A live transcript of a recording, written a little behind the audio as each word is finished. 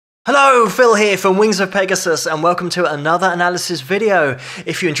Hello, Phil here from Wings of Pegasus and welcome to another analysis video.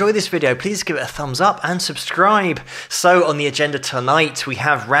 If you enjoy this video, please give it a thumbs up and subscribe. So on the agenda tonight, we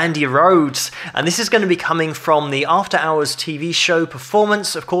have Randy Rhoads, and this is going to be coming from the After Hours TV show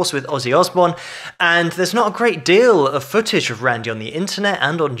performance, of course, with Ozzy Osbourne. And there's not a great deal of footage of Randy on the internet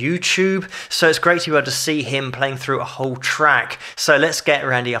and on YouTube, so it's great to be able to see him playing through a whole track. So let's get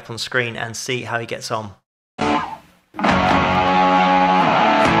Randy up on screen and see how he gets on.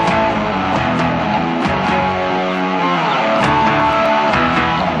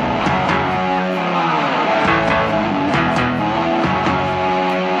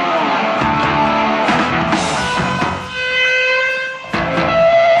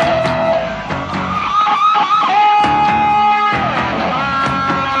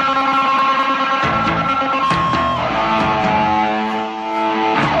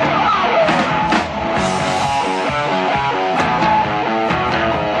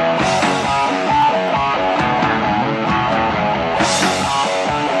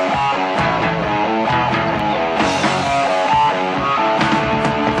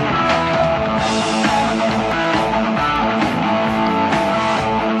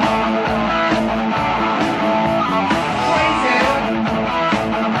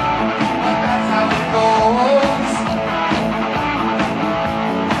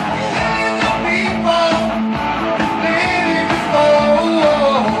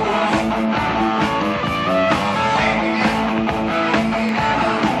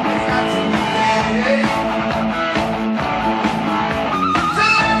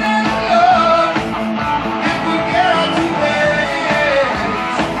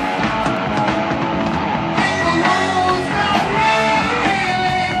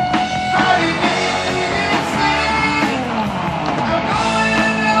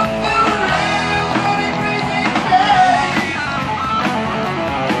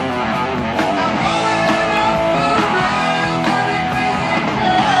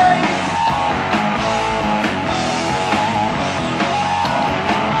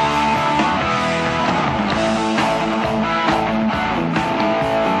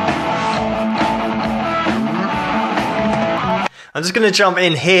 I'm just going to jump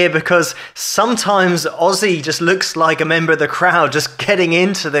in here because sometimes Ozzy just looks like a member of the crowd, just getting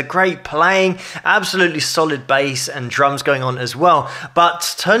into the great playing, absolutely solid bass and drums going on as well.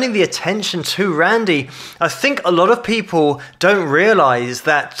 But turning the attention to Randy, I think a lot of people don't realize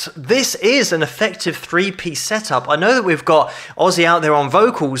that this is an effective three-piece setup. I know that we've got Ozzy out there on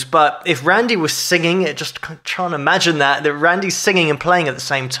vocals, but if Randy was singing, just trying to imagine that Randy's singing and playing at the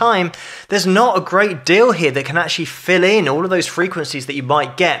same time, there's not a great deal here that can actually fill in all of those frequencies that you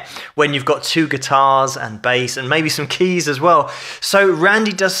might get when you've got two guitars and bass and maybe some keys as well. So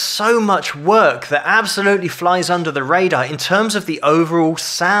Randy does so much work that absolutely flies under the radar in terms of the overall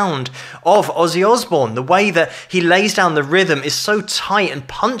sound of Ozzy Osbourne. The way that he lays down the rhythm is so tight and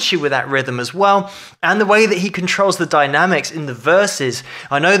punchy with that rhythm as well, and the way that he controls the dynamics in the verses.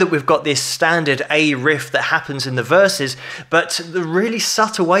 I know that we've got this standard A riff that happens in the verses, but the really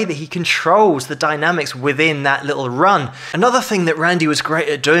subtle way that he controls the dynamics within that little run. Another thing that Randy was great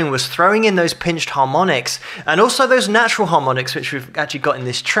at doing was throwing in those pinched harmonics and also those natural harmonics, which we've actually got in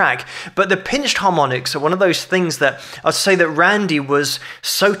this track. But the pinched harmonics are one of those things that I'd say that Randy was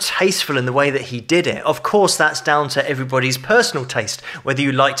so tasteful in the way that he did it. Of course, that's down to everybody's personal taste, whether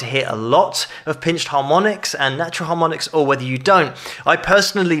you like to hear a lot of pinched harmonics and natural harmonics or whether you don't. I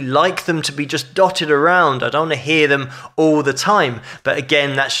personally like them to be just dotted around. I don't want to hear them all the time, but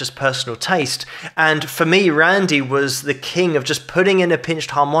again, that's just personal taste. And for me, Randy was the king of just putting in a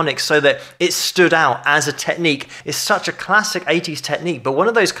pinched harmonic so that it stood out as a technique. It's such a classic 80s technique, but one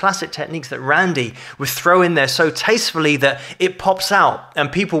of those classic techniques that Randy would throw in there so tastefully that it pops out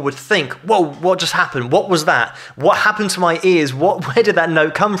and people would think, whoa, what just happened? What was that? What happened to my ears? Where did that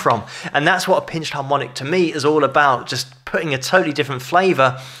note come from? And that's what a pinched harmonic to me is all about, just putting a totally different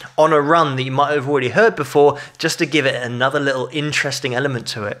flavor on a run that you might have already heard before, just to give it another little interesting element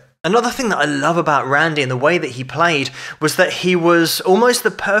to it. Another thing that I love about Randy and the way that he played was that he was almost the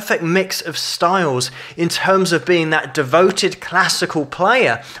perfect mix of styles in terms of being that devoted classical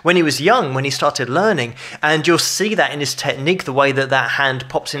player when he was young, when he started learning. And you'll see that in his technique, the way that that hand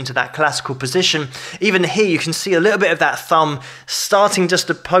pops into that classical position. Even here, you can see a little bit of that thumb starting just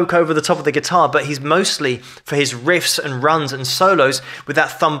to poke over the top of the guitar, but he's mostly, for his riffs and runs and solos, with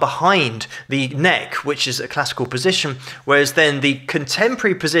that thumb behind the neck, which is a classical position, whereas then the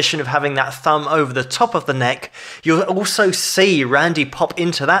contemporary position of having that thumb over the top of the neck, you'll also see Randy pop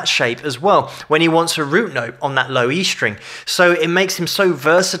into that shape as well when he wants a root note on that low E string. So it makes him so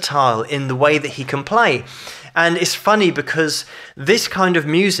versatile in the way that he can play. And it's funny because this kind of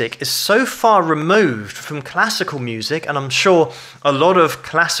music is so far removed from classical music, and I'm sure a lot of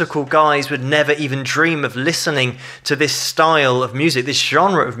classical guys would never even dream of listening to this style of music, this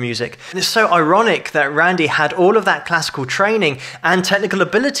genre of music. And it's so ironic that Randy had all of that classical training and technical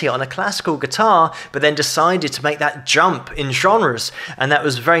ability on a classical guitar, but then decided to make that jump in genres. And that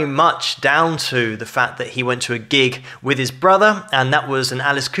was very much down to the fact that he went to a gig with his brother, and that was an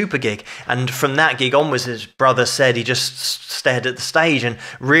Alice Cooper gig. And from that gig onwards, his brother said he just stared at the stage and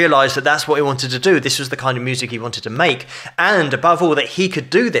realized that that's what he wanted to do. This was the kind of music he wanted to make. And above all, that he could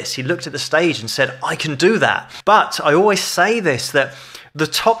do this. He looked at the stage and said, I can do that. But I always say this, that the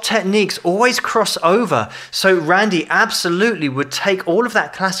top techniques always cross over. So Randy absolutely would take all of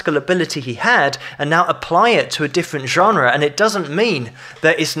that classical ability he had and now apply it to a different genre. And it doesn't mean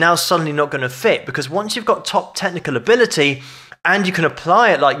that it's now suddenly not going to fit, because once you've got top technical ability and you can apply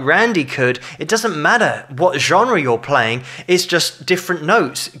it like Randy could, it doesn't matter what genre you're playing, it's just different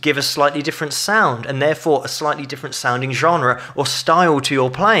notes give a slightly different sound, and therefore a slightly different sounding genre or style to your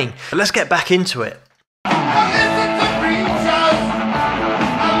playing. But let's get back into it.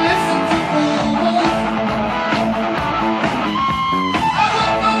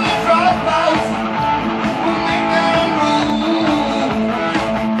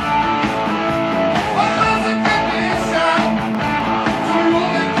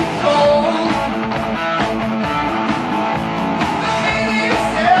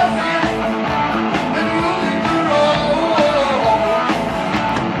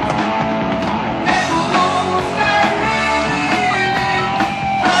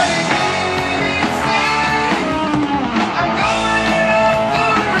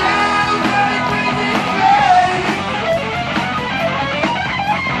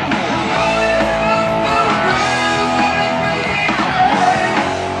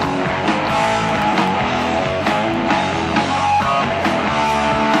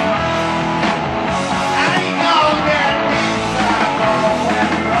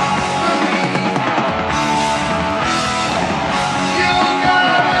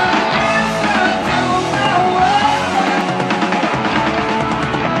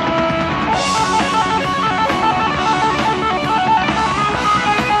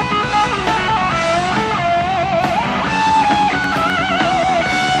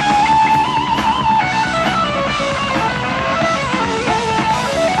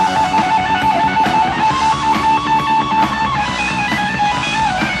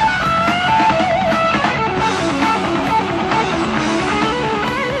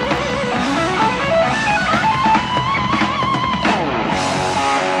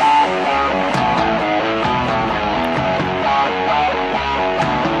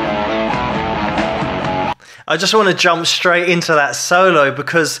 I just want to jump straight into that solo,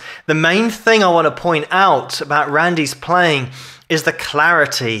 because the main thing I want to point out about Randy's playing is the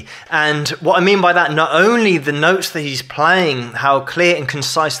clarity. And what I mean by that, not only the notes that he's playing, how clear and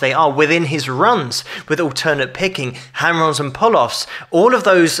concise they are within his runs with alternate picking, hammer-ons and pull-offs, all of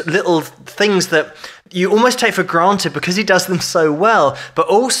those little things that you almost take for granted because he does them so well, but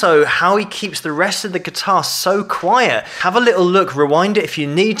also how he keeps the rest of the guitar so quiet. Have a little look, rewind it if you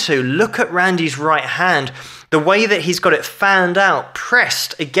need to. Look at Randy's right hand, the way that he's got it fanned out,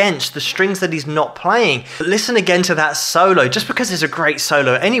 pressed against the strings that he's not playing. But listen again to that solo, just because it's a great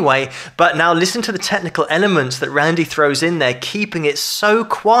solo anyway, but now listen to the technical elements that Randy throws in there, keeping it so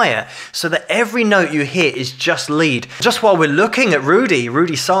quiet so that every note you hear is just lead. Just while we're looking at Rudy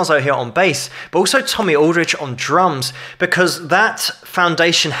Sarzo here on bass, but also Tommy Aldridge on drums, because that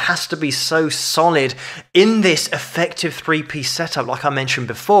foundation has to be so solid in this effective three-piece setup like I mentioned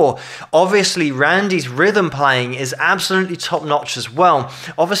before. Obviously Randy's rhythm playing is absolutely top-notch as well.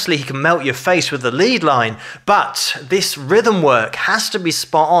 Obviously he can melt your face with the lead line, but this rhythm work has to be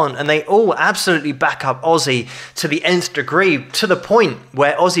spot on, and they all absolutely back up Ozzy to the nth degree, to the point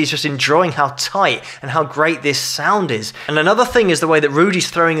where Ozzy is just enjoying how tight and how great this sound is. And another thing is the way that Rudy's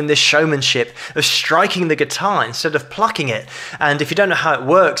throwing in this showmanship of striking the guitar instead of plucking it. And if you don't know how it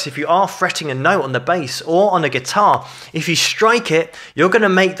works, if you are fretting a note on the bass or on a guitar, if you strike it, you're going to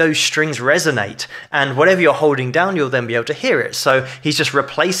make those strings resonate, and whatever you're holding down, you'll then be able to hear it. So he's just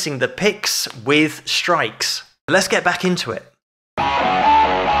replacing the picks with strikes. Let's get back into it.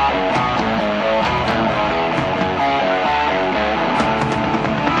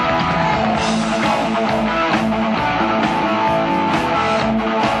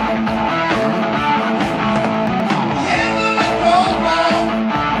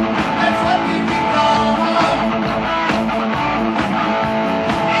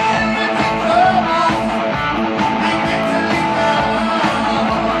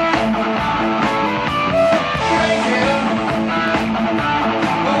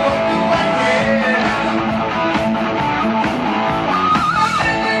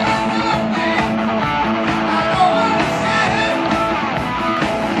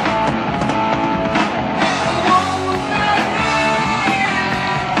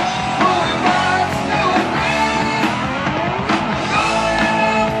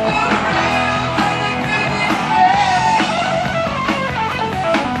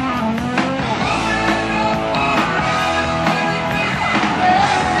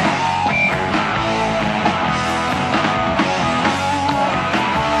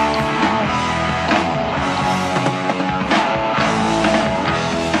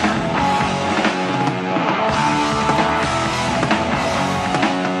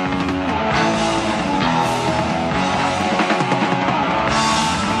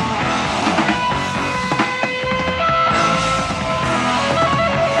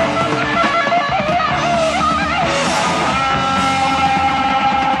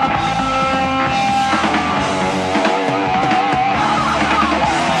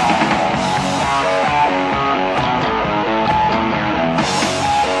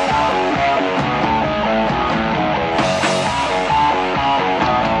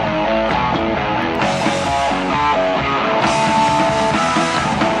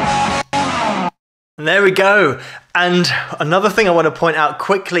 we go. And another thing I want to point out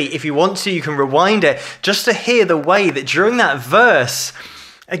quickly, if you want to, you can rewind it just to hear the way that during that verse,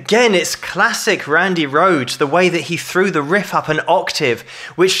 again, it's classic Randy Rhoads, the way that he threw the riff up an octave,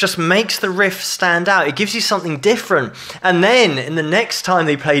 which just makes the riff stand out. It gives you something different. And then, in the next time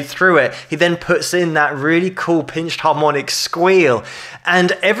they played through it, he then puts in that really cool pinched harmonic squeal.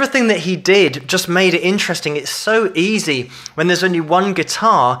 And everything that he did just made it interesting. It's so easy when there's only one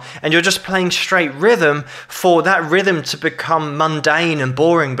guitar and you're just playing straight rhythm for that rhythm to become mundane and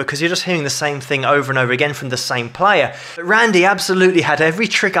boring because you're just hearing the same thing over and over again from the same player. But Randy absolutely had every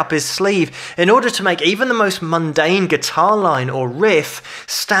trick up his sleeve in order to make even the most mundane guitar line or riff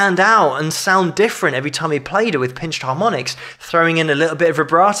stand out and sound different every time he played it with pinched harmonics, throwing in a little bit of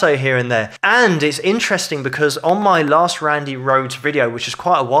vibrato here and there. And it's interesting because on my last Randy Rhoads video, which is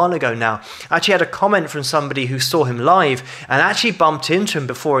quite a while ago now, I actually had a comment from somebody who saw him live and actually bumped into him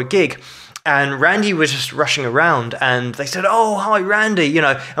before a gig. And Randy was just rushing around and they said, "Oh, hi Randy," you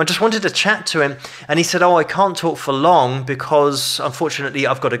know, I just wanted to chat to him. And he said, "Oh, I can't talk for long because unfortunately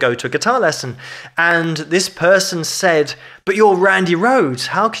I've got to go to a guitar lesson." And this person said, "But you're Randy Rhoads,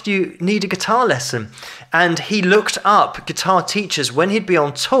 how could you need a guitar lesson?" And he looked up guitar teachers when he'd be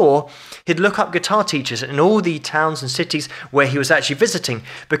on tour. He'd look up guitar teachers in all the towns and cities where he was actually visiting,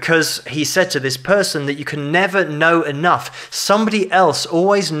 because he said to this person that you can never know enough. Somebody else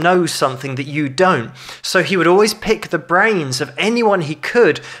always knows something that you don't. So he would always pick the brains of anyone he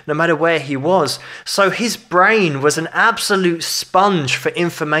could, no matter where he was. So his brain was an absolute sponge for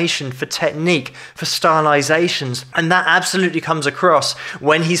information, for technique, for stylizations. And that absolutely comes across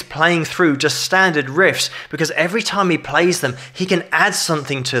when he's playing through just standard riffs, because every time he plays them, he can add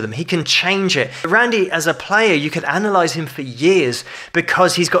something to them. He can change it. Randy, as a player, you could analyze him for years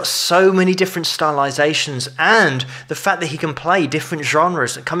because he's got so many different stylizations, and the fact that he can play different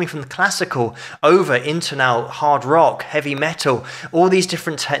genres, coming from the classical over into now hard rock, heavy metal, all these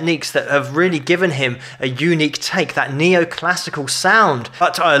different techniques that have really given him a unique take, that neoclassical sound.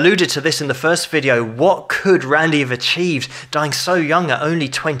 But I alluded to this in the first video. What could Randy have achieved dying so young at only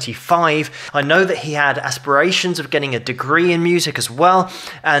 25? I know that he had aspirations of getting a degree in music as well,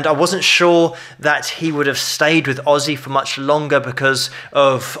 and I wasn't sure that he would have stayed with Ozzy for much longer because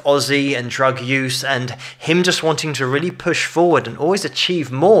of Ozzy and drug use and him just wanting to really push forward and always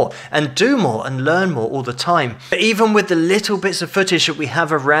achieve more and do more and learn more all the time. But even with the little bits of footage that we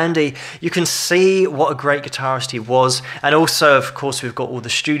have of Randy, you can see what a great guitarist he was. And also, of course, we've got all the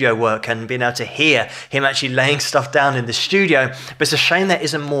studio work and being able to hear him actually laying stuff down in the studio. But it's a shame there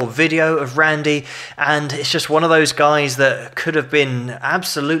isn't more video of Randy, and it's just one of those guys that could have been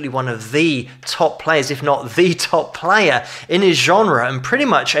absolutely one of the top players, if not the top player in his genre, and pretty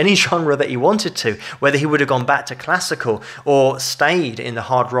much any genre that he wanted to, whether he would have gone back to classical or stayed in the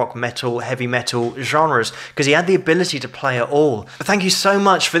hard rock, metal, heavy metal genres, because he had the ability to play it all. But thank you so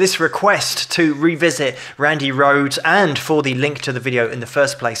much for this request to revisit Randy Rhoads and for the link to the video in the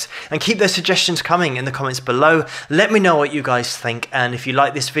first place. And keep those suggestions coming in the comments below. Let me know what you guys think, and if you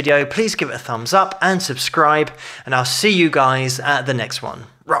like this video, please give it a thumbs up and subscribe, and I'll see you guys at the next one.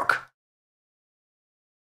 Rock!